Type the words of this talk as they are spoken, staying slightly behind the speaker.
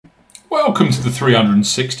Welcome to the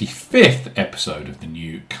 365th episode of the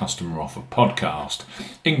New Customer Offer podcast.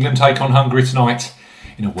 England take on Hungary tonight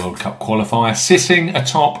in a World Cup qualifier, sitting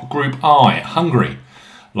atop Group I. Hungary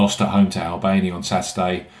lost at home to Albania on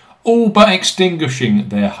Saturday, all but extinguishing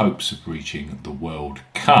their hopes of reaching the World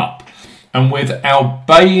Cup. And with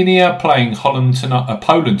Albania playing Poland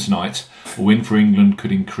tonight, a win for England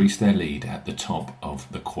could increase their lead at the top of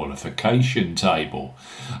the qualification table.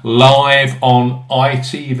 Live on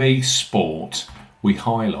ITV Sport, we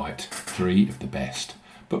highlight three of the best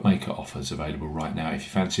Bookmaker offers available right now. If you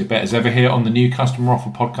fancy a bet, as ever here on the New Customer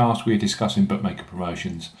Offer podcast, we are discussing Bookmaker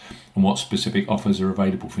promotions and what specific offers are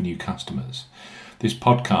available for new customers. This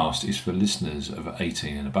podcast is for listeners of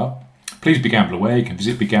 18 and above. Please be gamble aware. You can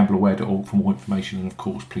visit begambleaware.org for more information, and of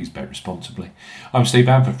course, please bet responsibly. I'm Steve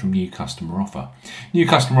Bamford from New Customer Offer.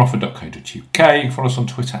 newcustomeroffer.co.uk. You can follow us on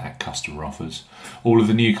Twitter at Customer Offers. All of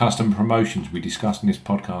the new customer promotions we discussed in this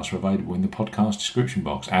podcast are available in the podcast description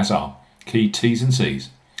box, as are key T's and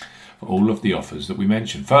C's for all of the offers that we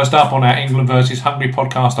mentioned. First up on our England versus Hungary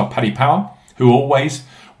podcast are Paddy Power, who always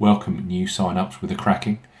welcome new sign-ups with a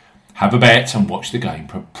cracking have a bet and watch the game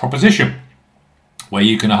proposition, where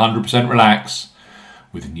you can 100% relax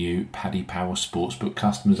with new Paddy Power Sportsbook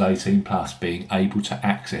customers 18 plus being able to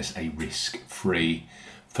access a risk-free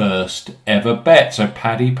first ever bet. So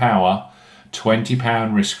Paddy Power,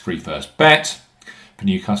 £20 risk-free first bet for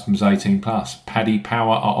new customers 18 plus. Paddy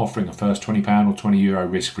Power are offering a first £20 or €20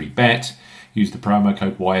 risk-free bet. Use the promo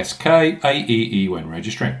code YSKAEE when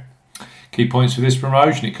registering. Key points for this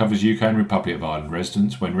promotion: it covers UK and Republic of Ireland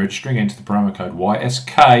residents. When registering, enter the promo code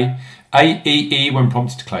YSKAEE when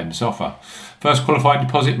prompted to claim this offer. First qualifying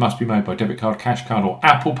deposit must be made by debit card, cash card or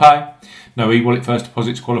Apple Pay. No e-wallet first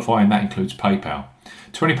deposits qualify, and that includes PayPal.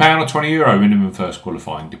 £20 or €20 minimum first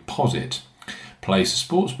qualifying deposit. Place a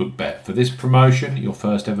sportsbook bet. For this promotion, your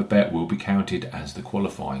first ever bet will be counted as the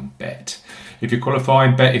qualifying bet. If your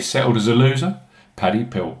qualifying bet is settled as a loser, Paddy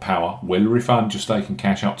Power will refund your stake in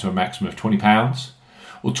cash up to a maximum of £20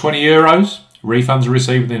 or €20. Refunds are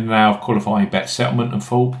received within an hour of qualifying bet settlement, and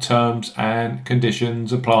full terms and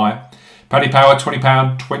conditions apply. Paddy Power,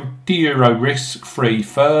 £20, €20 risk-free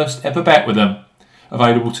first ever bet with them.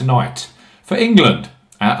 Available tonight for England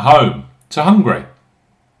at home to Hungary.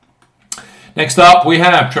 Next up, we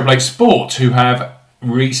have Triple Eight Sport, who have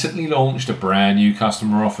recently launched a brand new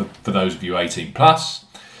customer offer for those of you 18 plus.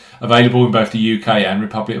 Available in both the UK and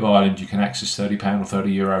Republic of Ireland, you can access £30 or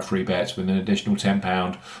 €30 free bets with an additional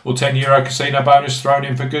 £10 or €10 casino bonus thrown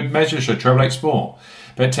in for good measure. So Treble 8 Sport.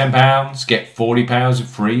 Bet £10, get £40 of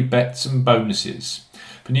free bets and bonuses.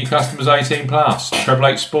 For new customers 18 plus, Treble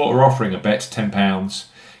 8 Sport are offering a bet £10,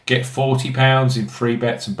 get £40 in free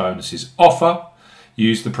bets and bonuses offer.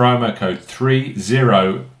 Use the promo code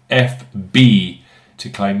 30FB to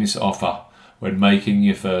claim this offer when making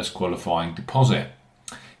your first qualifying deposit.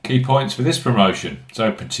 Key points for this promotion: it's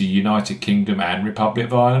open to United Kingdom and Republic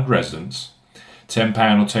of Ireland residents.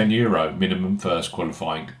 £10 or €10 minimum first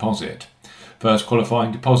qualifying deposit. First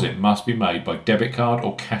qualifying deposit must be made by debit card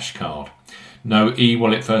or cash card. No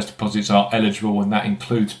e-wallet first deposits are eligible, and that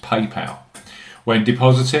includes PayPal. When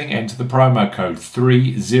depositing, enter the promo code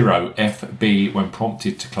 30FB when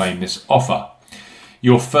prompted to claim this offer.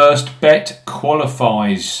 Your first bet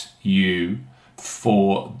qualifies you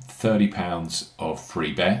for £30 of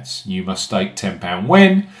free bets. You must stake £10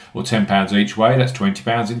 win, or £10 each way. That's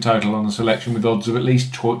 £20 in total on the selection, with odds of at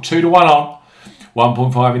least 2 to 1 on,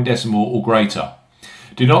 1.5 in decimal or greater.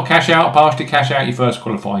 Do not cash out, partially cash out your first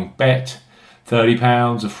qualifying bet.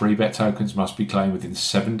 £30 of free bet tokens must be claimed within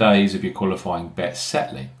 7 days of your qualifying bet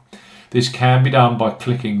settling. This can be done by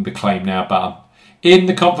clicking the Claim Now button in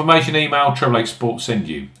the confirmation email Treble 8 Sports send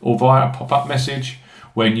you, or via a pop-up message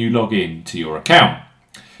when you log in to your account.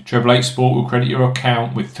 Treble 8 Sport will credit your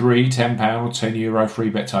account with three £10 or €10 free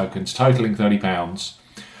bet tokens totaling £30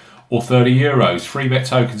 or €30. Free bet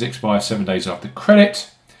tokens expire 7 days after credit.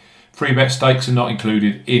 Free bet stakes are not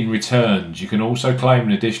included in returns. You can also claim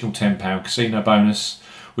an additional £10 casino bonus,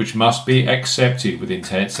 which must be accepted within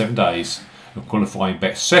 7 days of qualifying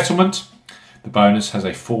bet settlement. The bonus has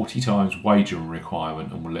a 40 times wagering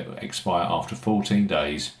requirement and will expire after 14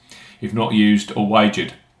 days if not used or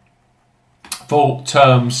wagered. Full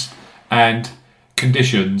terms and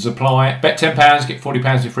conditions apply. Bet £10, get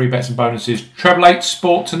 £40 in free bets and bonuses. Treble 8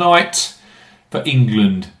 Sport tonight for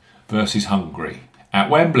England versus Hungary at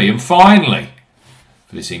Wembley. And finally,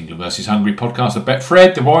 for this England versus Hungary podcast, the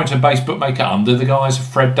Betfred, the Warrington-based bookmaker under the guise of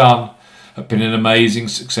Fred Dunn, have been an amazing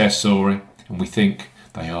success story, and we think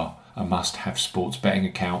they are a must-have sports betting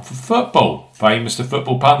account for football. Famous to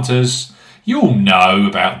football punters, you'll know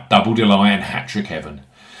about Double Delight and Hat-Trick Heaven.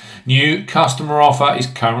 New customer offer is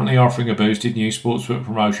currently offering a boosted new sportsbook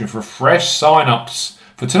promotion for fresh sign-ups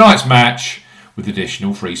for tonight's match with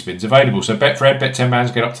additional free spins available. So Betfred, bet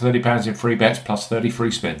 £10, get up to £30 in free bets plus 30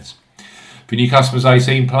 free spins. For new customers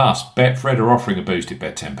 18 plus, Betfred are offering a boosted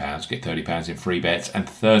bet £10, get £30 in free bets and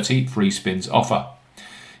 30 free spins offer.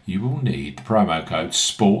 You will need the promo code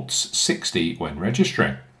SPORTS60 when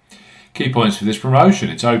registering. Key points for this promotion: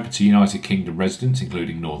 it's open to United Kingdom residents,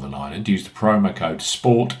 including Northern Ireland. Use the promo code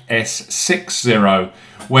SPORTS60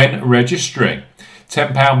 when registering.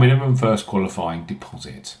 £10 minimum first qualifying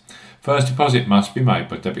deposit. First deposit must be made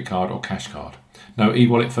by debit card or cash card. No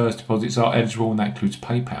e-wallet first deposits are eligible, and that includes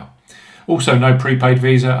PayPal. Also, no prepaid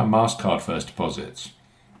Visa and MasterCard first deposits.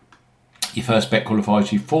 Your first bet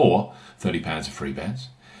qualifies you for £30 of free bets.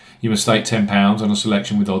 You must stake £10 on a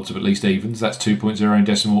selection with odds of at least evens, that's 2.0 in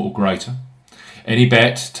decimal or greater. Any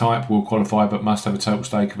bet type will qualify but must have a total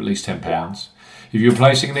stake of at least £10. If you're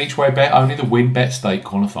placing an each way bet, only the win bet stake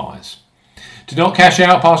qualifies. Do not cash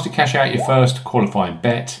out past to cash out your first qualifying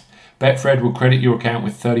bet. Betfred will credit your account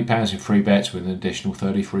with £30 in free bets with an additional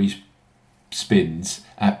 30 free spins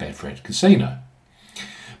at Betfred Casino.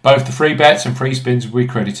 Both the free bets and free spins will be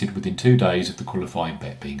credited within 2 days of the qualifying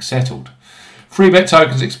bet being settled. Free bet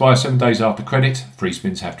tokens expire 7 days after credit. Free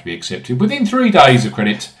spins have to be accepted within 3 days of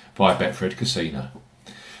credit via Betfred Casino.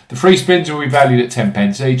 The free spins will be valued at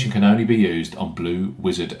 10p each and can only be used on Blue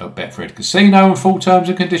Wizard at Betfred Casino, and full terms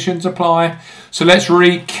and conditions apply. So let's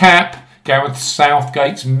recap. Gareth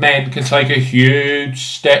Southgate's men can take a huge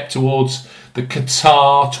step towards the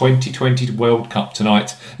Qatar 2020 World Cup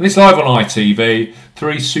tonight, and it's live on ITV.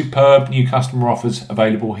 3 superb new customer offers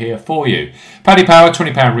available here for you. Paddy Power,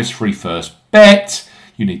 £20 risk-free first bet.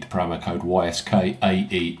 You need the promo code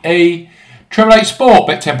YSKAEE. Treble 8 Sport,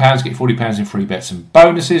 bet £10, get £40 in free bets and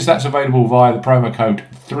bonuses. That's available via the promo code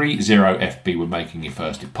 30FB when making your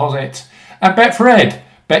first deposit. And Betfred,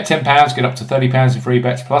 bet £10, get up to £30 in free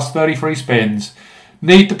bets plus 30 free spins.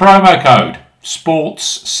 Need the promo code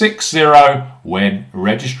SPORTS60 when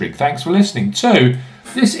registering. Thanks for listening to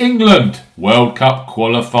this England World Cup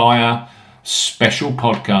qualifier special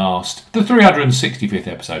podcast, the 365th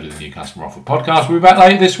episode of the New Customer Offer podcast. We'll be back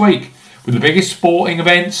later this week with the biggest sporting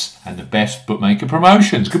events and the best bookmaker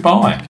promotions. Goodbye.